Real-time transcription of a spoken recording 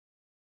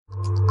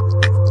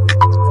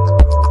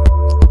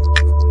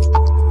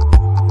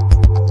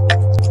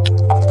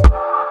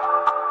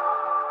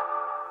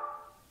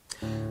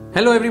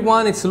Hello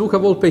everyone, it's Luca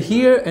Volpe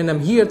here, and I'm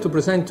here to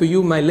present to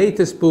you my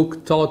latest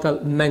book, Total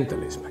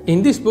Mentalism.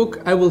 In this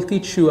book, I will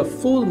teach you a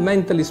full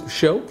mentalism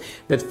show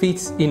that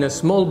fits in a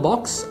small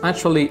box,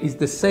 actually is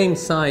the same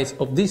size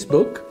of this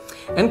book,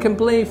 and can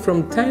play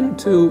from 10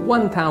 to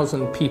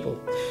 1,000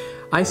 people.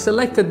 I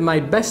selected my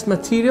best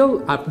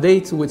material,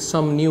 updated with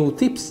some new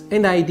tips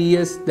and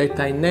ideas that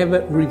I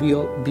never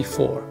revealed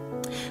before.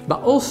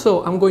 But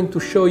also I'm going to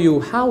show you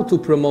how to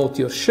promote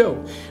your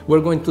show. We're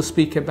going to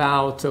speak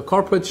about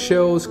corporate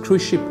shows,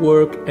 cruise ship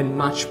work, and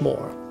much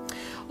more.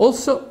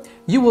 Also,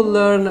 you will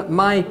learn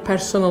my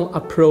personal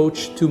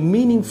approach to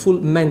meaningful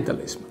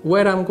mentalism,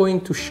 where I'm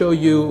going to show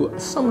you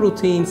some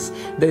routines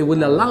that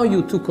will allow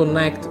you to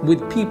connect with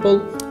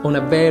people on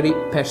a very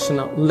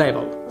personal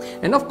level.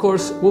 And of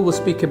course, we will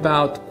speak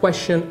about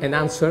question and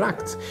answer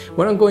act,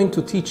 where I'm going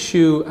to teach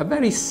you a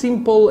very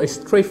simple and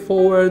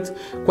straightforward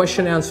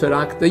question and answer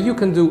act that you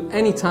can do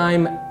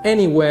anytime,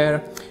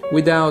 anywhere,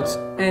 without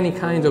any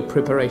kind of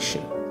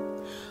preparation.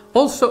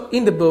 Also,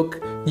 in the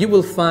book, you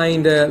will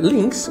find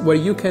links where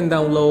you can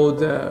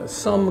download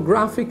some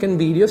graphic and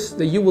videos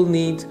that you will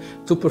need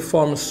to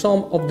perform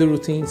some of the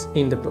routines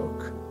in the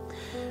book.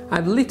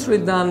 I've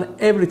literally done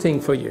everything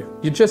for you.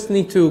 You just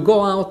need to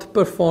go out,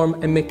 perform,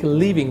 and make a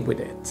living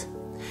with it.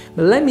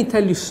 But let me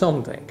tell you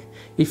something.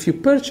 If you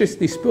purchase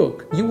this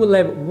book, you will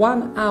have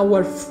 1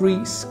 hour free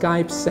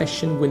Skype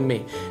session with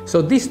me.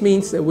 So this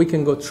means that we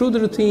can go through the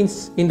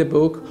routines in the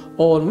book,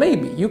 or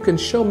maybe you can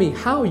show me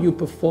how you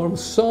perform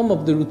some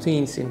of the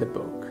routines in the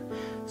book.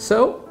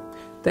 So,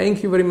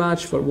 thank you very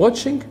much for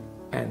watching,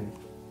 and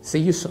see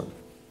you soon.